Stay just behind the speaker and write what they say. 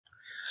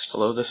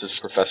Hello, this is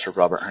Professor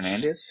Robert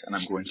Hernandez, and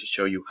I'm going to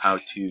show you how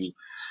to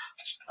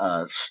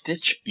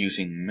stitch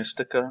using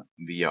Mistika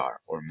VR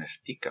or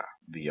Mistika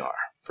VR.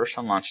 First,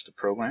 I'll launch the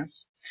program.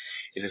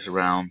 It is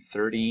around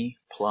 30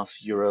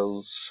 plus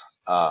euros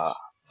a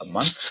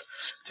month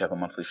to have a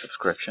monthly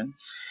subscription.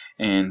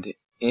 And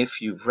if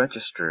you've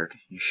registered,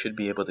 you should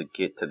be able to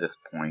get to this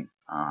point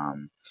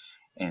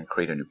and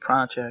create a new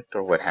project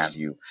or what have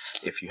you.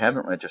 If you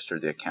haven't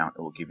registered the account,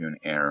 it will give you an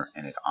error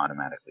and it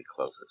automatically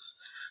closes.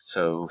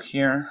 So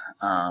here,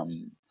 I'm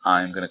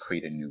going to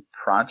create a new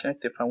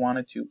project if I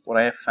wanted to. What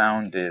I have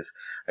found is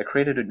I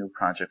created a new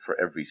project for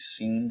every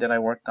scene that I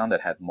worked on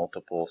that had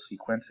multiple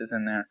sequences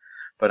in there,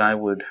 but I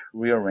would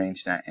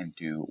rearrange that and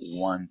do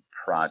one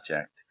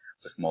project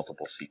with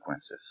multiple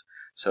sequences.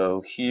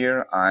 So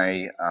here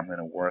I am going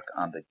to work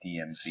on the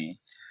DMZ.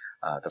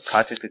 The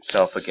project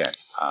itself, again,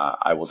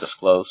 I will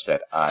disclose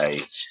that I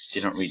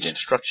didn't read the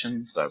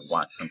instructions. I've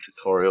watched some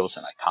tutorials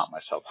and I taught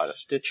myself how to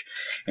stitch,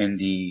 and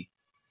the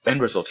end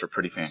results are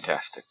pretty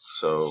fantastic.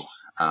 So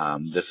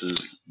this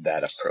is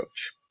that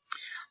approach.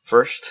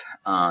 First,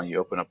 you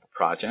open up a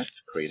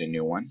project, create a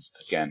new one.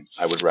 Again,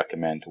 I would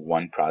recommend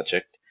one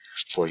project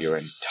for your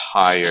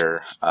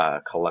entire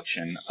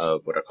collection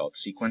of what are called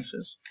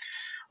sequences.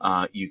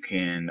 You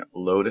can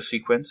load a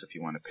sequence if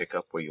you want to pick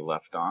up where you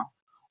left off.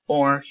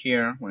 Or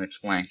here, when it's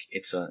blank,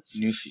 it's a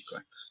new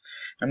sequence.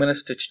 I'm going to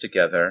stitch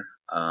together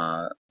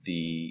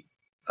the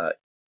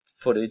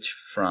footage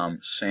from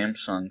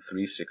Samsung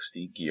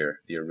 360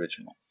 gear, the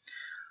original.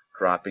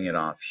 Dropping it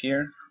off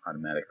here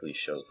automatically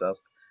shows up.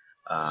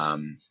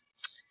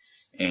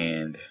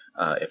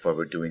 If I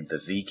were doing the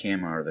Z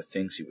camera or the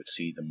things, you would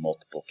see the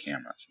multiple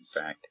cameras. In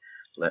fact,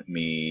 let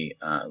me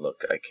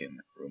look. I can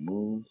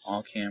remove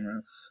all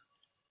cameras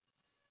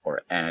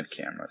or add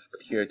cameras.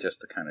 But here, just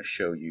to kind of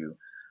show you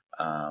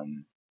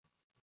the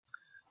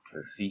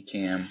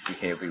Z-cam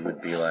behavior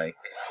would be like,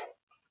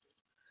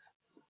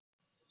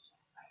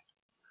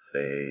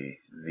 say,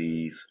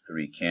 these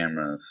three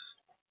cameras,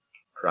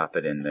 drop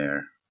it in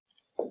there,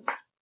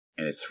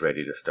 and it's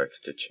ready to start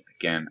stitching.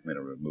 Again, I'm going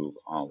to remove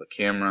all the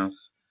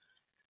cameras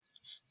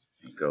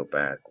and go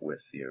back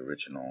with the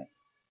original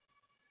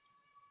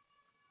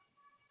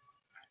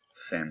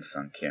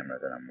Samsung camera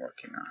that I'm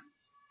working on.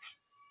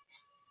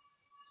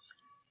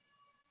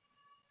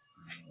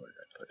 Where did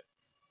I put it?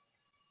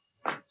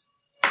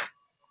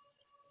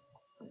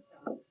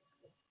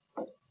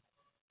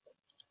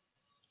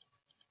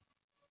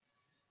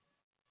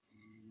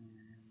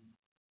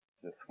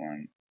 This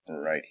one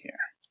right here.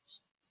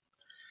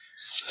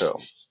 So,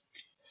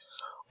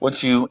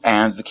 once you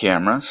add the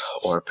cameras,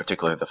 or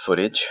particularly the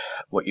footage,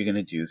 what you're going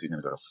to do is you're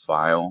going to go to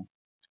File,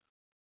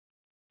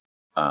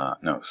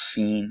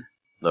 Scene,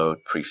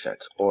 Load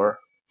Presets, or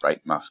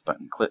right mouse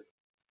button click,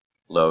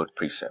 Load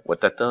Preset.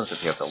 What that does,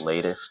 if you have the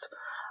latest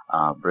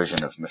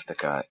version of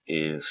Mistika,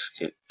 is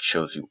it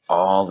shows you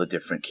all the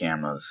different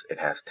cameras it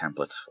has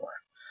templates for.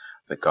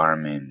 The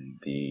Garmin,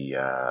 the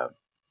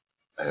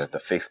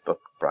Facebook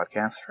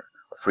broadcaster,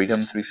 Freedom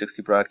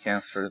 360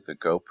 broadcaster, the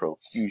GoPro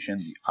Fusion,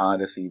 the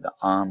Odyssey, the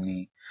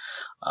Omni,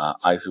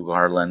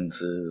 Isogar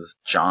lenses,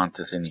 Jaunt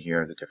is in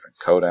here, the different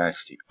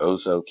Kodaks, the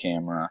Ozo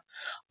camera,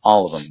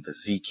 all of them, the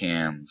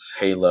Z-cams,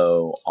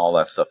 Halo, all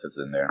that stuff is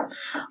in there.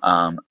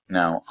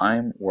 Now,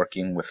 I'm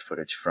working with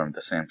footage from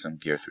the Samsung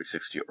Gear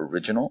 360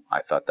 original.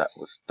 I thought that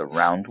was the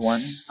round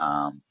one,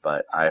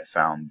 but I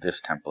found this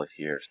template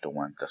here is the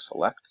one to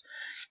select.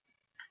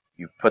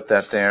 You put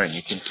that there, and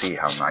you can see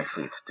how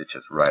nicely it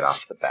stitches right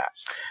off the bat.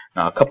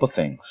 Now, a couple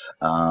things.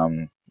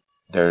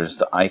 There's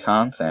the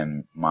icons,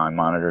 and my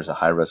monitor is a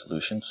high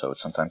resolution, so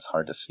it's sometimes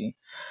hard to see.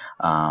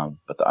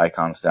 But the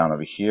icons down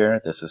over here,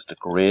 this is the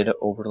grid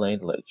overlay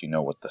to let you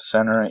know what the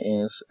center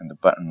is, and the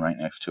button right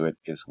next to it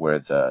is where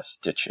the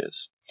stitch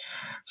is.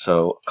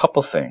 So, a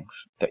couple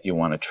things that you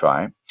want to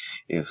try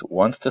is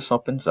once this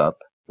opens up,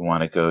 you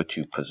want to go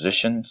to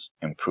Positions,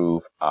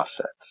 Improve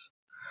Offsets.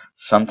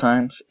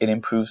 Sometimes it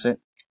improves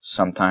it.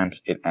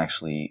 Sometimes it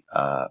actually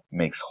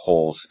makes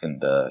holes in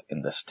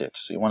the stitch.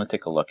 So you want to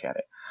take a look at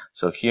it.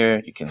 So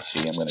here you can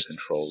see I'm going to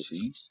Control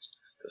Z.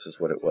 This is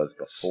what it was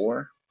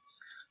before.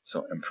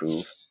 So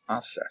improve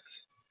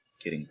offsets,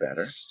 getting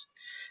better.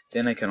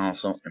 Then I can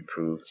also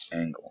improve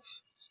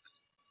angles,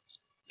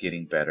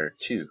 getting better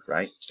too,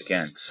 right?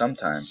 Again,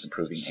 sometimes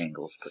improving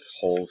angles puts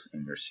holes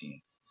in your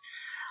scene.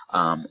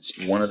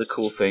 One of the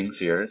cool things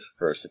here is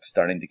first it's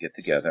starting to get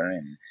together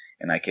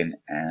and I can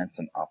add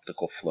some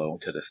optical flow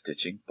to the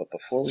stitching. But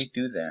before we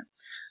do that,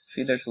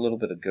 see there's a little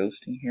bit of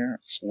ghosting here.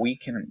 We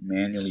can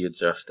manually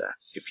adjust that.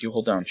 If you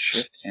hold down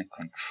Shift and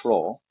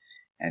Control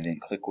and then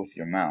click with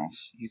your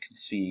mouse, you can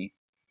see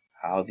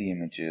how the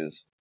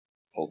images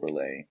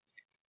overlay.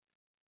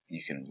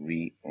 You can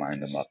reline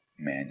them up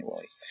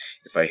manually.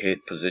 If I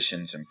hit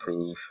Positions,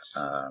 Improve,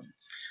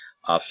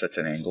 Offsets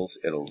and angles,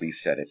 it'll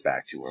reset it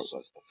back to where it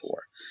was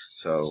before.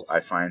 So I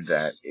find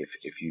that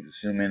if you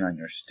zoom in on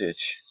your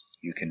stitch,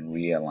 you can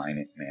realign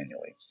it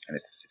manually, and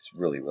it's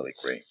really, really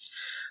great.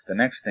 The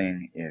next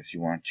thing is you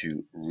want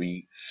to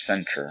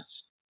recenter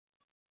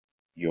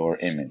your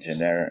image. And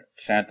there,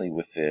 sadly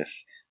with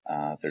this,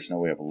 there's no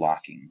way of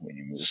locking when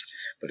you move.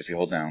 But if you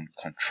hold down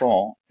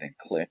Control and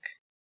click,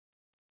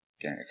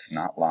 again, it's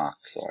not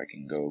locked, so I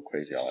can go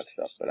crazy, all that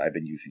stuff. But I've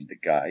been using the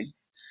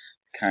guides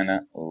kind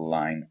of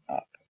line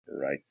up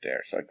right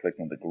there. So I clicked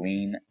on the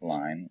green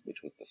line,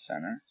 which was the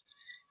center,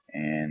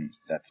 and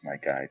that's my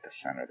guide to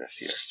center this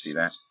here. See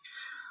that?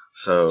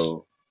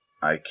 So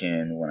I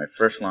can, when I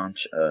first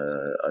launch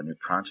a new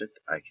project,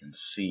 I can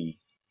see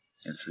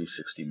in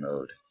 360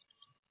 mode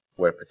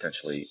where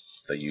potentially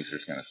the user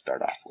is going to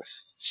start off with,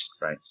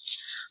 right?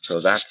 So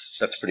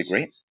that's pretty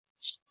great.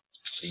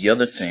 The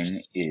other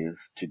thing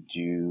is to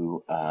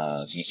do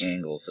the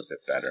angles a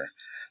bit better.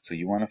 So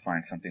you want to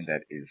find something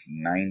that is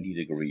 90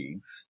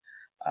 degrees,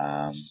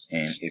 and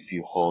if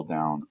you hold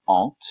down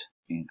Alt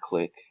and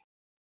click,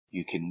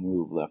 you can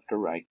move left or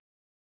right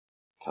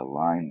to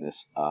line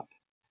this up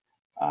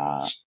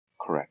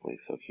correctly.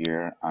 So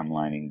here I'm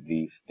lining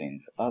these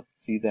things up.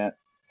 See that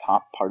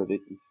top part of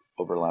it is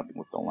overlapping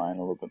with the line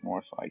a little bit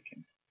more, so I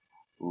can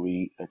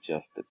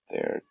readjust it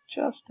there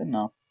just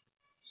enough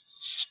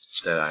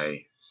that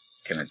I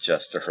can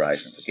adjust the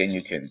horizons. Again,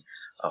 you can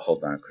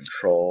hold down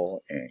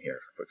Control, and here,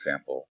 for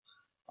example,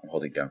 I'm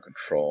holding down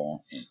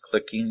Control and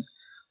clicking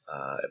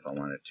if I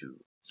wanted to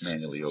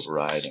manually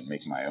override and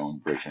make my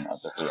own version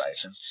of the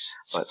horizon.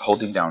 But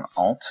holding down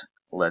Alt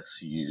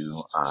lets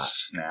you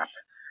snap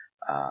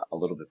a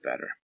little bit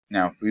better.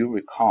 Now, if you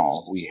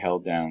recall, we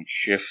held down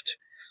Shift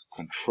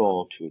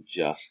Control to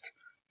adjust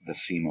the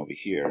seam over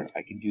here.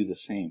 I can do the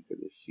same for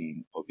the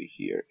seam over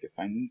here if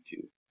I need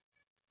to.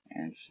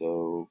 And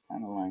so,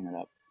 kind of line it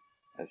up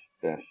as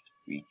best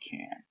we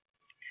can.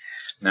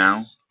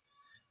 Now,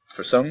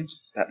 for some,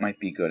 that might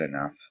be good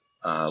enough.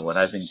 What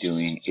I've been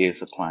doing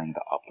is applying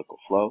the optical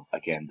flow.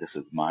 Again, this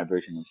is my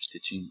version of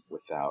stitching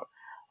without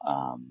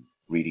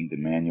reading the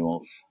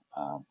manuals.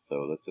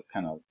 So let's just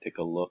kind of take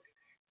a look.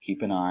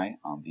 Keep an eye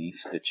on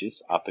these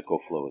stitches. Optical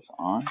flow is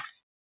on.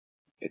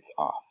 It's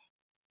off.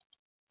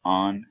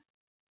 On.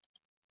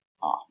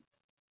 Off.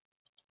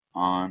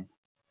 On.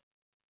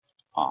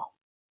 Off.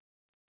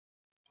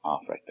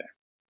 Off right there.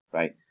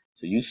 Right?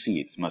 So you see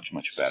it's much,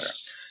 much better.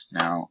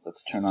 Now,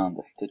 let's turn on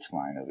the stitch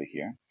line over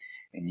here.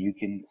 And you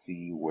can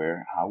see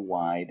how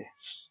wide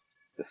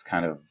this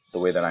kind of, the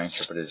way that I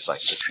interpret it is like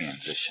the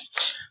transition.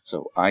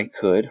 So I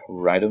could,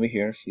 right over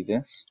here, see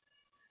this?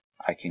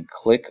 I can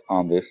click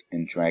on this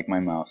and drag my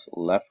mouse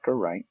left or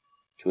right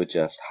to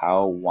adjust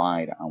how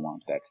wide I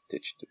want that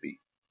stitch to be.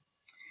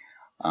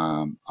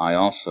 I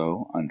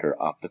also, under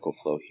optical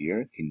flow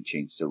here, can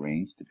change the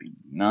range to be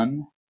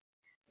none.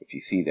 If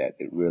you see that,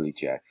 it really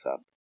jacks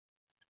up.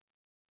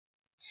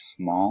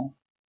 Small,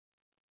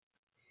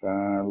 it's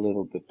a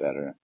little bit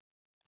better.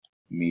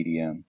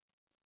 Medium,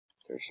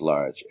 there's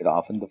large. It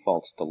often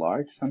defaults to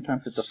large,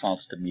 sometimes it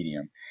defaults to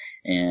medium.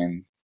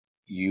 And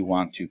you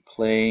want to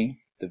play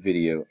the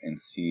video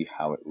and see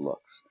how it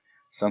looks.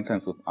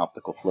 Sometimes with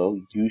optical flow,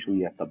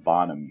 usually at the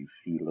bottom you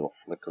see a little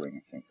flickering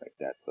and things like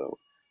that. So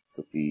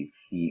if you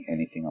see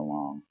anything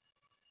along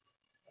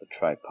the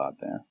tripod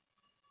there.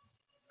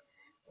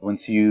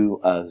 Once you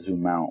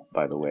zoom out,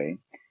 by the way,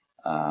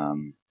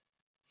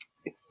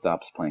 it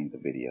stops playing the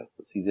video.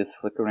 So see this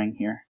flickering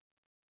here?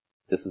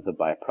 This is a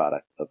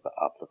byproduct of the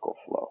optical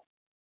flow.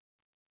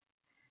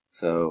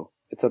 So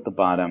it's at the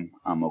bottom,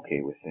 I'm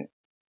okay with it.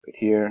 But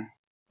here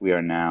we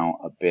are now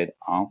a bit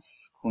off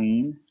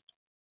screen.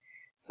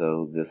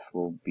 So this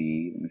will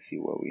be, let me see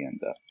where we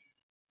end up.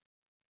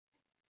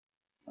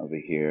 Over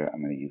here,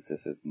 I'm going to use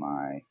this as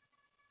my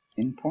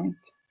endpoint.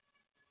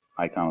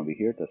 Icon over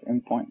here does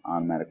endpoint,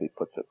 automatically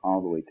puts it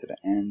all the way to the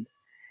end.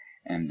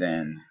 And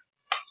then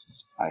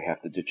I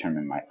have to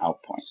determine my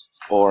out point.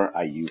 Or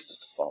I use the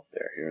default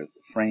there. Here's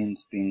the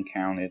frames being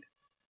counted.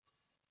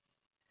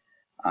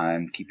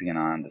 I'm keeping an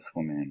eye on this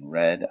woman in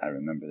red. I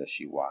remember that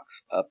she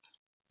walks up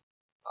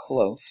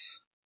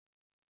close.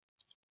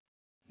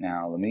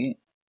 Now let me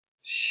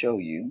show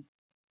you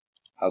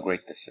how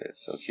great this is.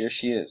 So here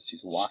she is.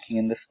 She's walking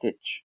in the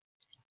stitch.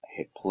 I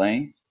hit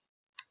play.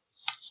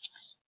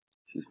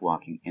 She's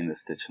walking in the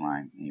stitch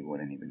line and you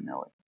wouldn't even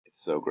know it.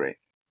 It's so great.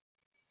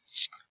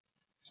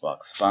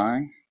 Walks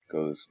by,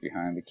 goes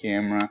behind the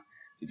camera.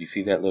 Did you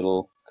see that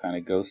little kind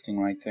of ghosting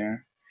right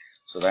there?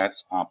 So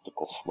that's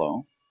optical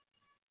flow.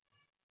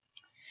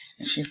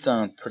 And she's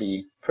done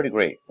pretty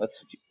great.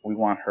 We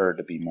want her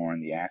to be more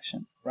in the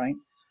action, right?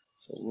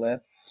 So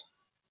let's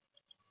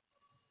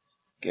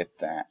get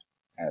that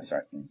as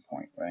our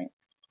endpoint, right?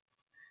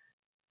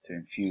 To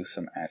infuse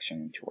some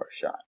action into our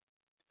shot.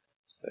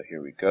 So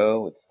here we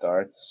go, it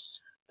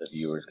starts. The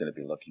viewer is going to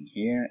be looking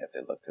here. If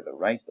they look to the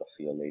right, they'll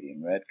see a lady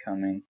in red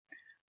coming.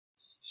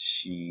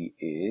 She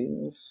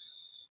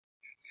is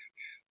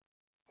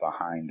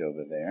behind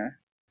over there,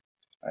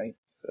 right?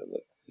 So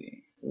let's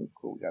see. Ooh,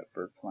 cool, we got a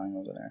bird flying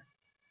over there.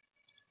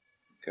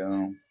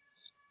 Go.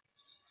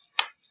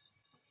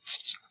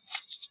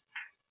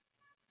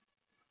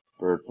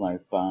 Bird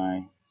flies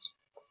by.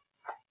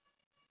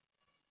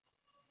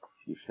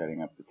 She's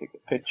setting up to take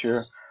a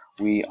picture.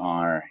 We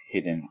are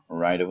hidden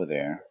right over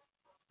there.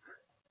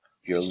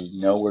 If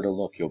you know where to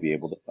look, you'll be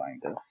able to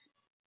find us.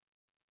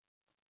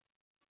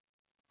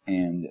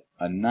 And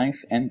a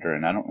nice ender,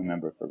 and I don't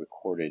remember if I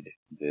recorded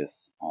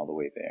this all the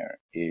way there,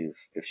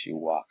 is if she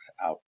walks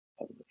out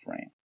of the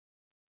frame.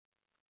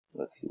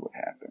 Let's see what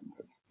happens.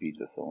 Let's speed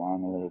this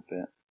along a little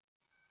bit.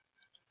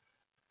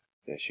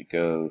 There she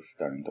goes,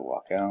 starting to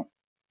walk out.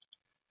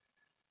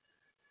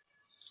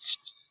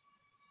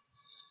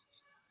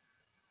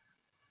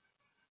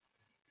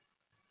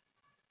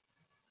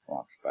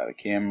 Walks by the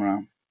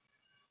camera.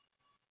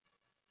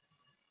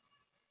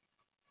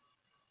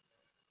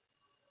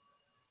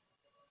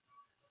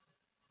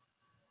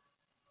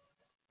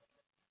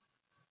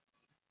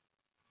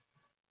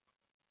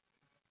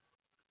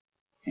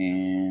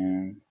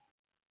 And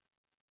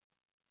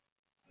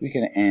we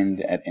can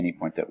end at any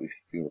point that we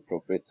feel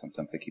appropriate.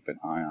 Sometimes I keep an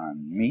eye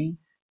on me,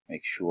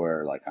 make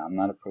sure like I'm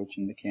not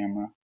approaching the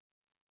camera.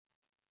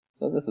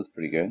 So this is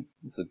pretty good.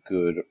 This is a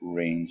good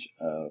range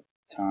of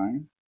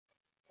time.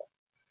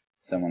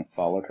 Someone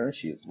followed her.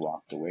 She has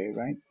walked away,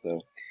 right?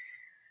 So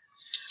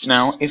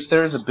now, if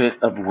there's a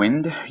bit of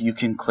wind, you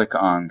can click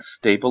on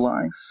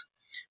Stabilize.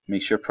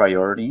 Make sure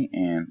priority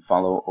and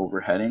follow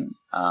overheading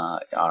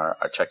are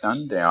checked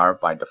on. They are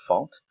by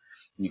default.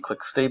 You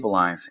click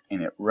Stabilize,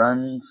 and it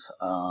runs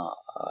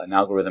an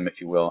algorithm,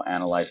 if you will,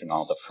 analyzing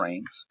all the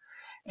frames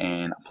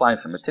and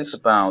applies them. It takes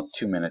about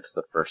 2 minutes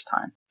the first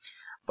time.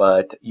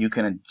 But you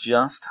can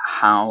adjust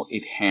how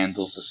it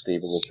handles the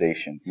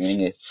stabilization.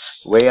 Meaning,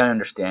 the way I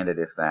understand it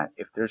is that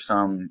if there's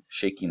some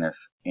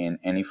shakiness in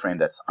any frame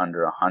that's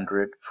under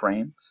 100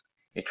 frames,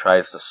 it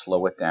tries to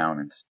slow it down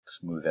and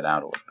smooth it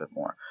out a little bit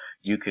more.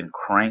 You can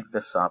crank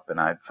this up, and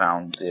I've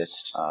found it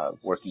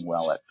working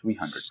well at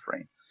 300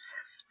 frames.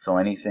 So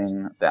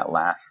anything that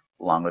lasts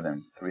longer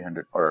than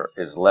 300 or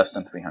is less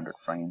than 300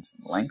 frames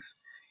in length,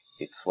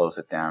 it slows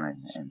it down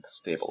and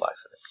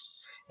stabilizes it.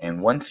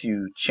 And once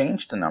you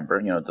change the number,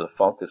 you know, the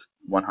default is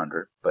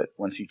 100, but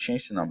once you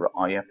change the number,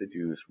 all you have to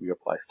do is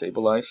reapply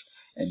Stabilize,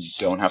 and you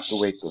don't have to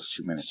wait those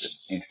 2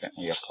 minutes. It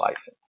instantly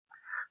applies it.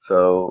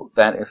 So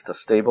that is the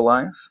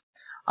Stabilize.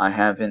 I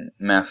haven't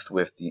messed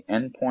with the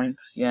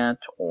endpoints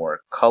yet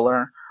or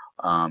color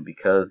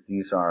because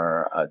these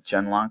are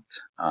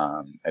gen-locked.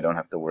 I don't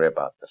have to worry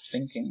about the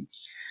syncing.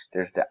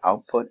 There's the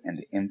output and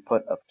the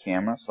input of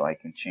camera, so I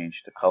can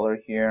change the color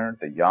here,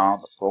 the yaw,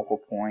 the focal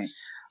point,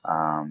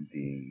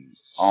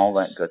 all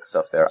that good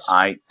stuff there.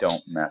 I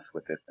don't mess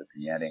with this, the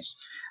vignetting.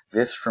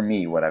 This, for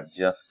me, what I've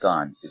just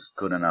done, is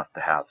good enough to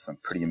have some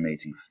pretty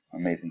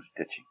amazing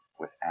stitching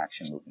with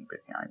action moving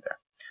behind there.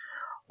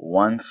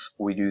 Once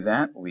we do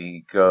that,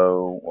 we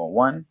go,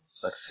 well,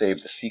 let's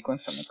save the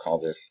sequence. I'm going to call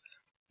this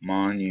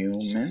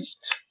Monument.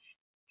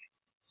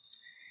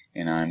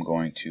 And I'm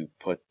going to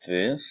put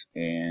this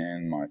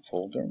in my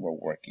folder. We're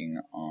working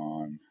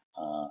on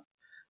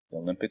the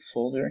Olympics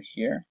folder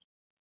here,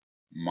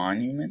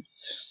 Monument.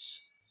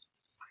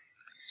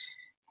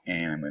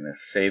 And I'm going to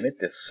save it.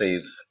 This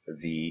saves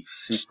the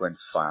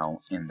sequence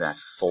file in that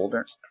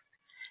folder.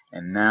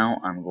 And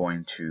now I'm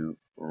going to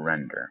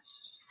render.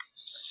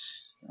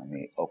 Let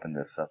me open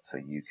this up so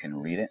you can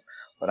read it.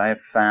 What I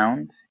have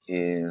found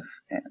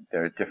is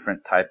there are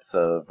different types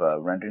of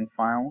rendering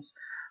files.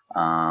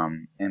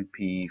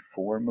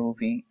 MP4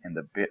 movie and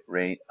the bit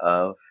rate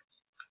of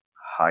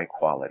high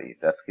quality.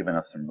 That's given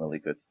us some really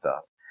good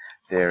stuff.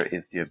 There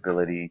is the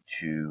ability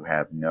to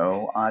have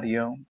no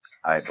audio.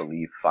 I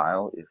believe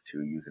file is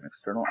to use an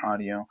external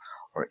audio,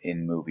 or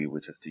in movie,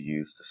 which is to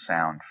use the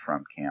sound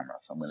from camera.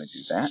 So I'm going to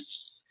do that.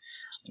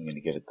 I'm going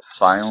to get it the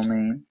file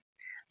name.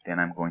 Then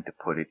I'm going to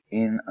put it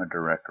in a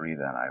directory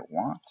that I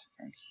want.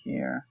 And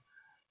here,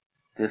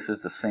 this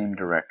is the same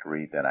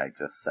directory that I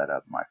just set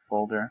up my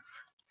folder.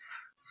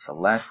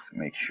 Select,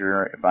 make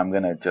sure, if I'm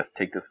going to just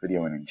take this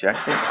video and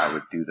inject it, I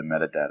would do the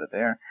metadata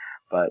there,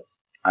 but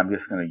I'm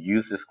just going to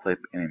use this clip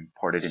and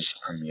import it into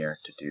Premiere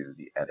to do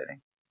the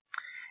editing.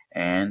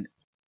 And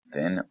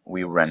then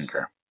we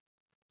render.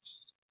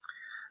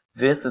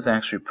 This is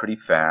actually pretty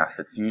fast.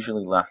 It's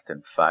usually less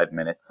than 5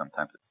 minutes,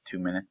 sometimes it's 2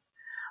 minutes.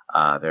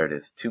 There it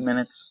is, 2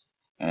 minutes,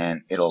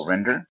 and it'll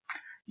render.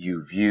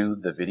 You view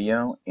the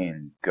video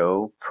in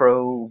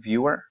GoPro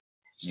viewer.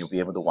 You'll be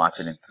able to watch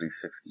it in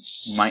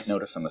 360. You might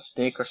notice a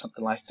mistake or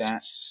something like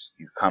that.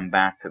 You come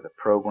back to the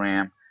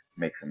program,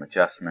 make some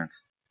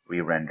adjustments,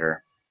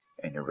 re-render,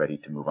 and you're ready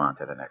to move on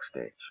to the next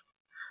stage.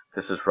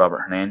 This is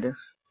Robert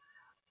Hernandez,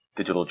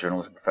 digital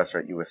journalism professor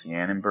at USC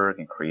Annenberg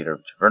and creator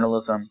of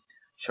journalism,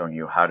 showing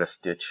you how to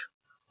stitch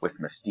with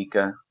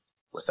Mistika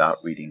without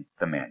reading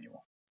the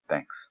manual.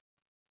 Thanks.